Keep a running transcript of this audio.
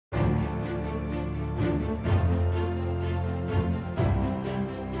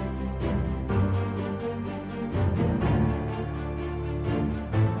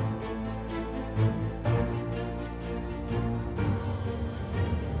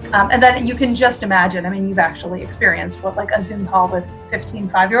And then you can just imagine, I mean, you've actually experienced what like a Zoom call with 15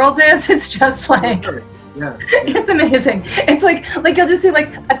 5-year-olds is. It's just like, yeah. It's amazing. It's like you'll just see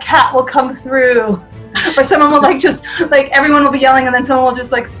like a cat will come through, or someone will like just like everyone will be yelling, and then someone will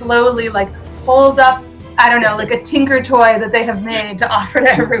just like slowly like hold up, I don't know, like a Tinker toy that they have made to offer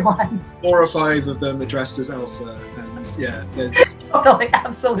to everyone. 4 or 5 of them are dressed as Elsa, and yeah, there's totally,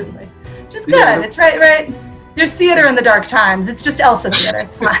 absolutely, just good. Yeah, it's right. There's theater in the dark times. It's just Elsa theater.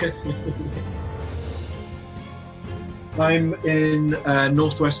 It's fine. I'm in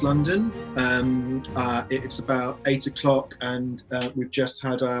northwest London. It's about 8 o'clock, and we've just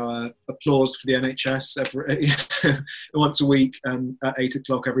had our applause for the NHS once a week. At 8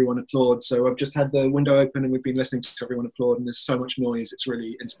 o'clock, everyone applauds. So I've just had the window open, and we've been listening to everyone applaud. And there's so much noise; it's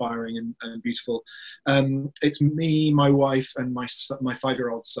really inspiring and beautiful. It's me, my wife, and my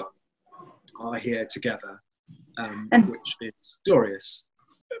 5-year-old son are here together, which is glorious.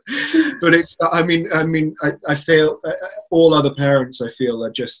 But it's, I feel all other parents, I feel,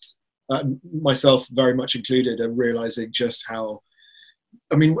 are just, myself very much included, are realizing just how,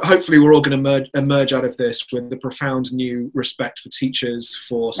 hopefully we're all going to emerge out of this with a profound new respect for teachers,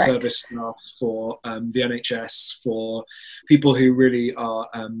 for service staff, for the NHS, for people who really are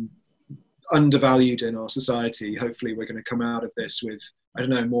undervalued in our society. Hopefully we're going to come out of this with, I don't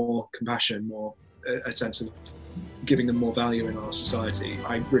know, more compassion, more a sense of giving them more value in our society.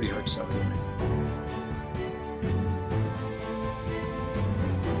 I really hope so.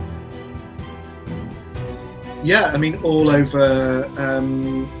 Yeah, all over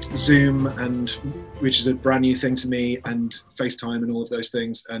Zoom, and which is a brand new thing to me, and FaceTime and all of those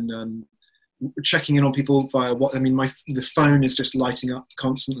things, and checking in on people via what the phone is just lighting up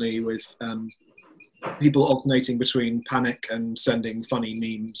constantly with people alternating between panic and sending funny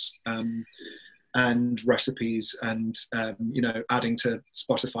memes. And recipes, and adding to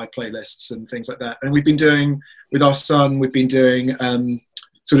Spotify playlists and things like that. And we've been doing, with our son,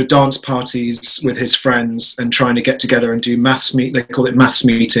 sort of dance parties with his friends, and trying to get together and do they call it maths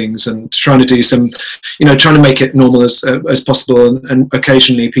meetings, and trying to do some, trying to make it normal as possible. And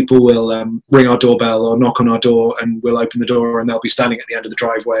occasionally people will ring our doorbell or knock on our door, and we'll open the door, and they'll be standing at the end of the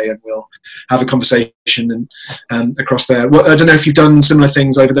driveway, and we'll have a conversation and across there. Well, I don't know if you've done similar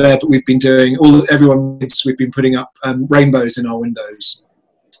things over there, but we've been doing we've been putting up rainbows in our windows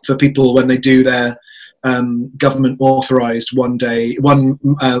for people when they do their government authorized one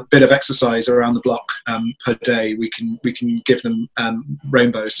bit of exercise around the block per day. We can give them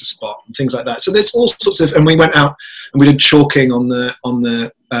rainbows to spot and things like that. So there's all sorts of, and we went out and we did chalking on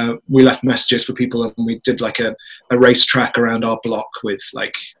the we left messages for people, and we did like a race track around our block with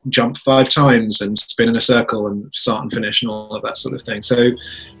like jump 5 times and spin in a circle and start and finish and all of that sort of thing. So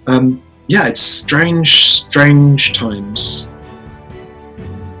yeah, it's strange times.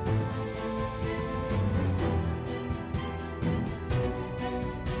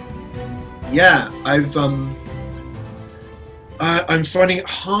 Yeah, I'm finding it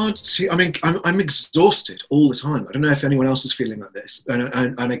hard to. I'm exhausted all the time. I don't know if anyone else is feeling like this.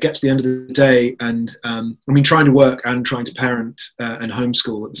 And I get to the end of the day, and trying to work and trying to parent and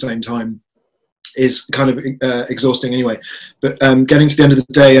homeschool at the same time is kind of exhausting anyway. But getting to the end of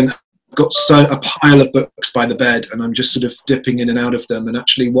the day, and I've got a pile of books by the bed, and I'm just sort of dipping in and out of them. And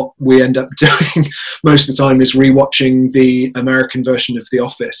actually, what we end up doing most of the time is rewatching the American version of The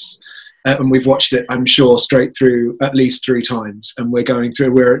Office. And we've watched it, I'm sure, straight through at least 3 times. And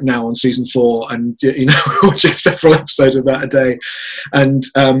we're now on season 4, and we're watching several episodes of that a day. And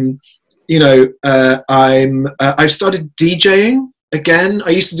I've started DJing again. I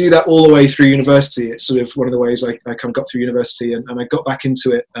used to do that all the way through university. It's sort of one of the ways I kind of got through university, and I got back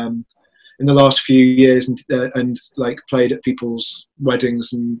into it in the last few years, and like played at people's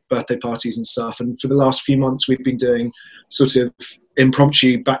weddings and birthday parties and stuff. And for the last few months, we've been doing sort of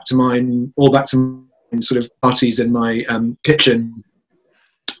impromptu back to mine sort of parties in my kitchen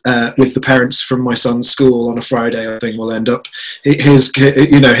with the parents from my son's school on a Friday. I think we'll end up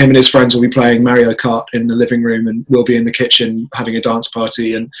him and his friends will be playing Mario Kart in the living room, and we'll be in the kitchen having a dance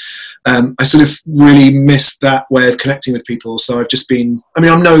party. And I sort of really missed that way of connecting with people. So I've just been,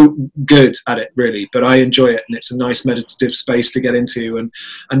 I'm no good at it really, but I enjoy it, and it's a nice meditative space to get into, and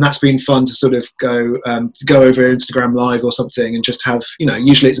that's been fun to sort of go over Instagram Live or something, and just have,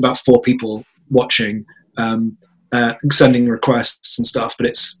 usually it's about 4 people watching, sending requests and stuff, but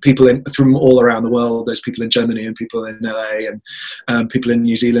it's people from all around the world. There's people in Germany and people in LA and people in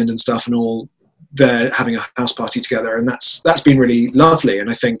New Zealand and stuff, and all they're having a house party together, and that's been really lovely. And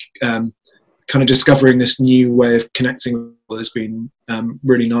I think kind of discovering this new way of connecting with people has been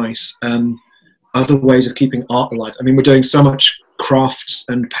really nice. Other ways of keeping art alive. We're doing so much crafts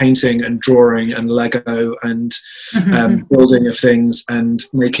and painting and drawing and Lego and building of things and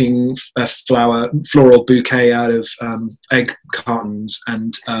making a floral bouquet out of egg cartons.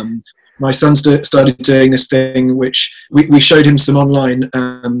 And my son started doing this thing, which we showed him some online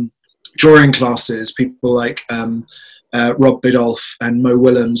drawing classes. People like Rob Biddulph and Mo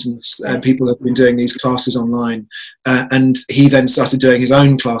Willems and people have been doing these classes online. And he then started doing his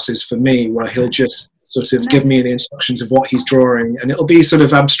own classes for me, where he'll just sort of give me the instructions of what he's drawing, and it'll be sort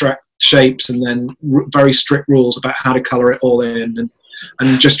of abstract shapes and then very strict rules about how to colour it all in,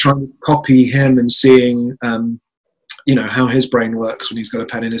 and just trying to copy him and seeing how his brain works when he's got a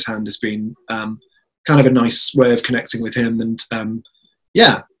pen in his hand has been kind of a nice way of connecting with him. And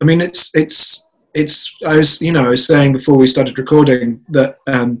I mean, it's I was saying before we started recording that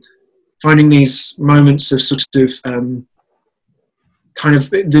finding these moments of sort of kind of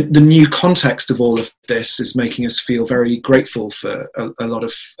the new context of all of this is making us feel very grateful for a lot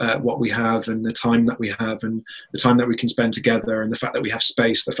of what we have, and the time that we have, and the time that we can spend together, and the fact that we have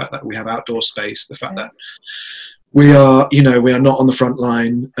space, the fact that we have outdoor space, the fact that we are not on the front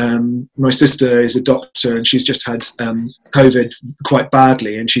line. My sister is a doctor, and she's just had COVID quite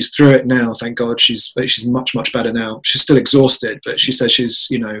badly, and she's through it now. Thank God, she's much better now. She's still exhausted, but she says she's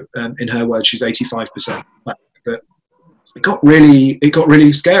in her words, she's 85% back. But it got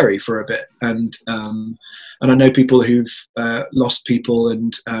really scary for a bit, and I know people who've lost people,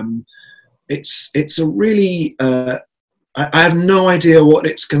 and it's a really I have no idea what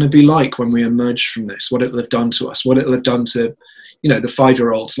it's going to be like when we emerge from this, what it'll have done to us, what it'll have done to, the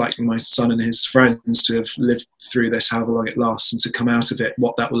 5-year-olds like my son and his friends to have lived through this, however long it lasts, and to come out of it,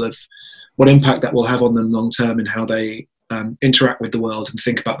 what impact that will have on them long term in how they interact with the world and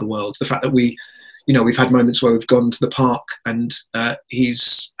think about the world. The fact that we've had moments where we've gone to the park and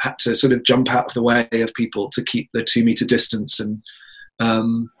he's had to sort of jump out of the way of people to keep the 2-meter distance, and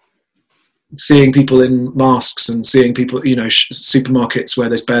seeing people in masks, and seeing people, supermarkets where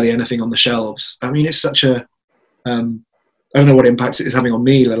there's barely anything on the shelves. I mean, it's such a, I don't know what impact it's having on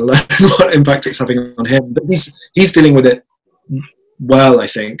me, let alone what impact it's having on him. But he's dealing with it well, I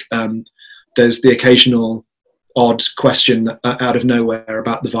think. There's the occasional odd question out of nowhere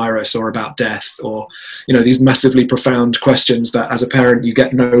about the virus or about death, or these massively profound questions that as a parent you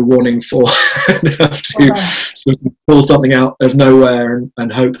get no warning for and have to sort of pull something out of nowhere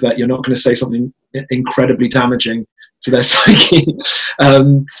and hope that you're not going to say something incredibly damaging to their psyche.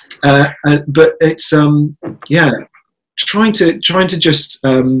 But it's trying to just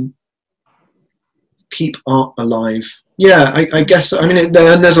keep art alive. I guess. I mean,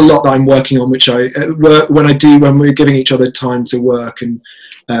 there's a lot that I'm working on, which when we're giving each other time to work, and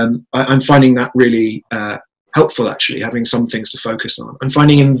I'm finding that really helpful, actually, having some things to focus on. I'm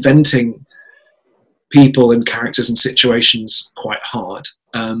finding inventing people and characters and situations quite hard,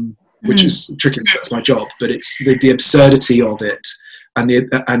 which is tricky because that's my job, but it's the absurdity of it,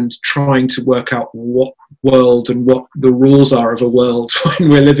 and trying to work out what world and what the rules are of a world when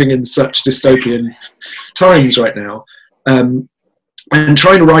we're living in such dystopian times right now. And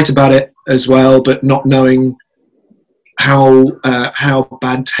trying to write about it as well, but not knowing how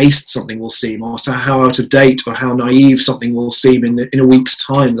bad taste something will seem, or how out of date or how naive something will seem in a week's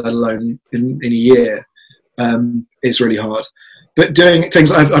time, let alone in a year. It's really hard. But doing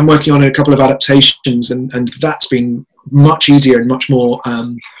things, I'm working on a couple of adaptations, and that's been much easier and much more.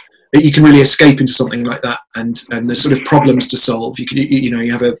 You can really escape into something like that, and there's sort of problems to solve.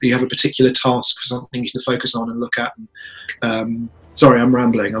 You have a particular task for something you can focus on and look at. Sorry, I'm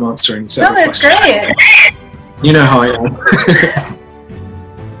rambling. I'm answering several questions. No, that's great. You know how I am.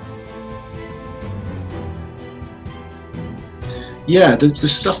 Yeah, the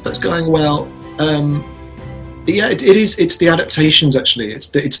stuff that's going well. It is. It's the adaptations, actually. It's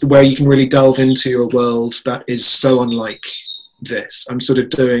the way you can really delve into a world that is so unlike this. I'm sort of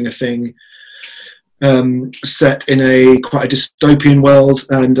doing a thing set in quite a dystopian world,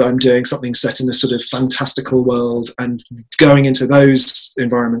 and I'm doing something set in a sort of fantastical world, and going into those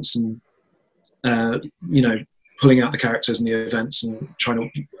environments and pulling out the characters and the events and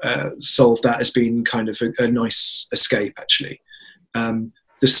trying to solve that has been kind of a nice escape, actually.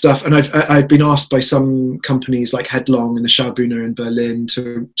 The stuff, and I've been asked by some companies like Headlong and the Schaubühne in Berlin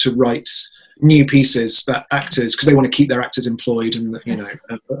to write new pieces that actors, because they want to keep their actors employed, and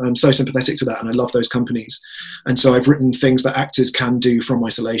I'm so sympathetic to that, and I love those companies. And so I've written things that actors can do from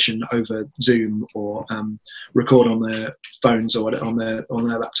isolation over Zoom, or record on their phones or on their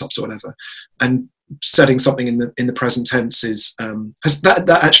laptops or whatever. And setting something in the present tense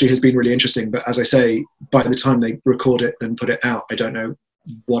that actually has been really interesting. But as I say, by the time they record it and put it out, I don't know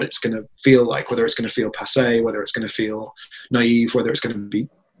what it's going to feel like, whether it's going to feel passé, whether it's going to feel naive, whether it's going to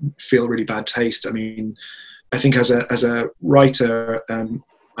feel really bad taste. I mean, I think as a writer,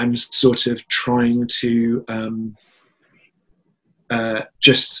 I'm sort of trying to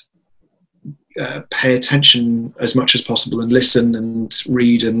just pay attention as much as possible and listen and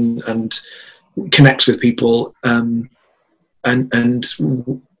read and connect with people. And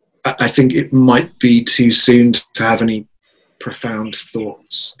I think it might be too soon to have any profound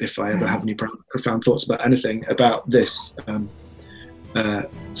thoughts, if I ever have any profound thoughts about anything, about this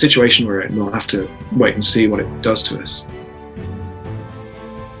situation we're in. We'll have to wait and see what it does to us.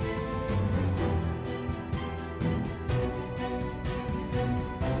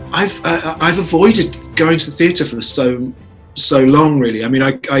 I've avoided going to the theatre for so long, really. I mean,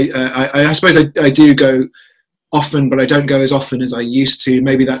 I suppose I do go often, but I don't go as often as I used to.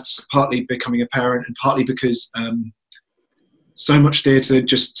 Maybe that's partly becoming a parent, and partly because so much theatre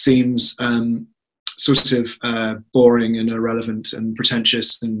just seems sort of boring and irrelevant and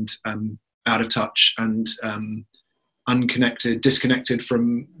pretentious and out of touch and disconnected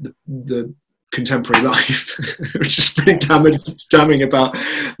from the contemporary life, which is pretty damning about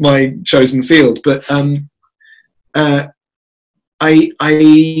my chosen field. But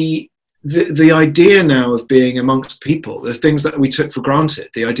the idea now of being amongst people, the things that we took for granted,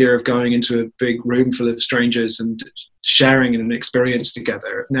 the idea of going into a big room full of strangers and sharing an experience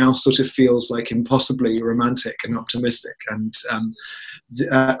together, now sort of feels like impossibly romantic and optimistic. And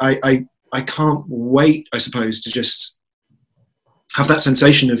I can't wait, I suppose, to just have that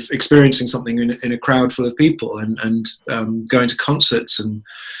sensation of experiencing something in a crowd full of people, and going to concerts and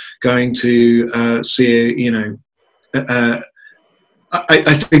going to see, you know,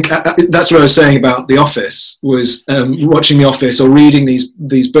 I think that's what I was saying about The Office, was watching The Office or reading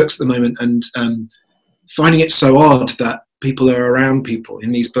these books at the moment, and finding it so odd that people are around people in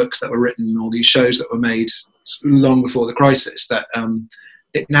these books that were written, or these shows that were made long before the crisis, that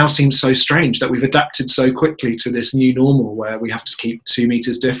it now seems so strange that we've adapted so quickly to this new normal where we have to keep 2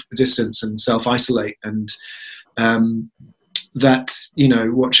 meters distance and self-isolate, and that, you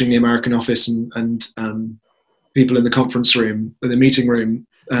know, watching The American Office and people in the conference room, in the meeting room,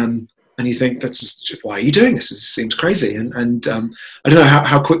 and you think, why are you doing this? It seems crazy. And I don't know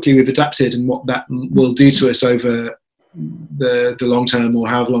how quickly we've adapted and what that will do to us over the long term, or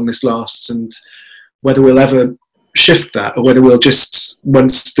however long this lasts, and whether we'll ever shift that, or whether we'll just,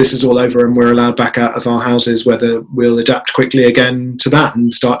 once this is all over and we're allowed back out of our houses, whether we'll adapt quickly again to that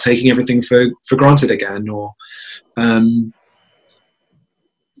and start taking everything for granted again. Or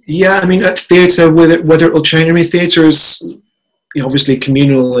yeah, I mean, at theatre, whether it will change. I mean, theatre is, you know, obviously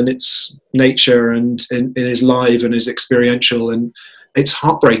communal in its nature, and is live and is experiential, and it's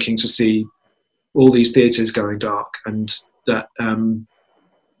heartbreaking to see all these theatres going dark, and that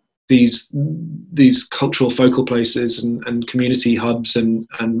these cultural focal places and community hubs and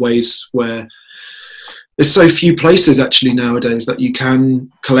ways where there's so few places actually nowadays that you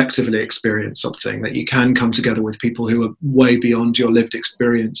can collectively experience something, that you can come together with people who are way beyond your lived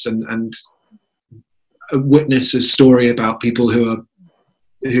experience, and witness a story about people who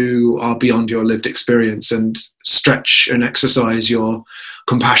are beyond your lived experience, and stretch and exercise your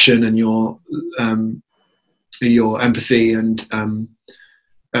compassion and your empathy, and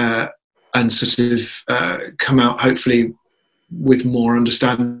sort of come out hopefully with more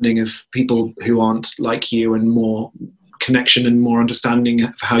understanding of people who aren't like you, and more connection and more understanding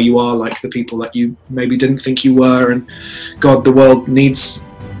of how you are like the people that you maybe didn't think you were. And God, the world needs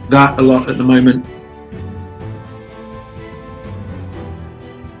that a lot at the moment.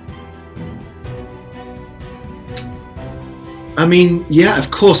 I mean, yeah, of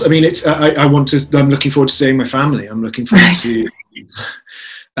course. I mean, it's I'm looking forward to seeing my family. I'm looking forward to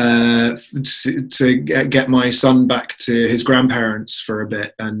get my son back to his grandparents for a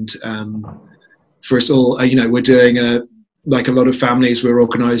bit, and for us all, you know, we're doing like a lot of families, we're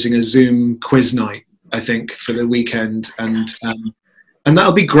organising a Zoom quiz night, I think, for the weekend, and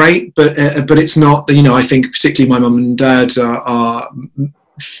that'll be great. But it's not, you know, I think particularly my mum and dad are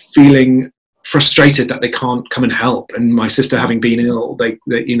feeling frustrated that they can't come and help, and my sister having been ill, they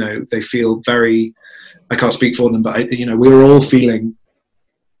you know, they feel very, I can't speak for them, but you know, we're all feeling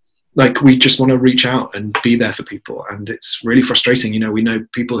like we just want to reach out and be there for people, and it's really frustrating. You know, we know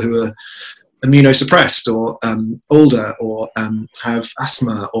people who are immunosuppressed, or older, or have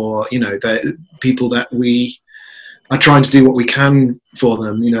asthma, or, you know, they're people that we are trying to do what we can for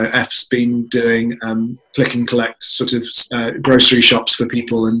them. You know, F's been doing click and collect sort of grocery shops for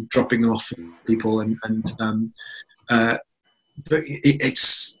people and dropping off people, but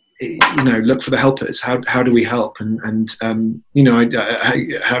look for the helpers. How do we help? And how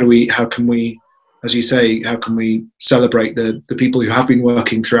can we, as you say, how can we celebrate the people who have been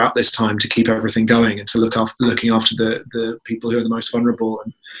working throughout this time to keep everything going and to looking after the people who are the most vulnerable,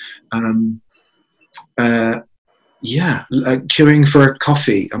 and queuing for a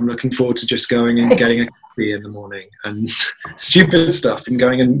coffee. I'm looking forward to just going and getting a coffee in the morning, and stupid stuff, and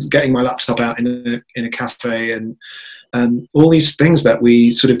going and getting my laptop out in a cafe, and all these things that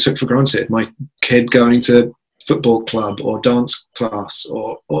we sort of took for granted. My kid going to football club or dance class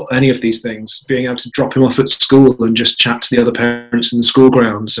or any of these things, being able to drop him off at school and just chat to the other parents in the school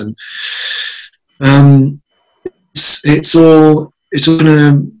grounds, and it's all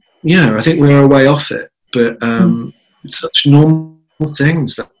gonna, I think we're a way off it, but it's such normal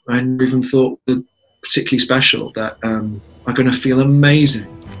things that I never even thought were particularly special that are going to feel amazing.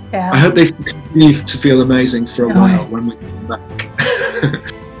 I hope they continue to feel amazing for a while when we come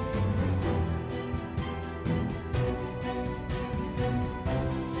back.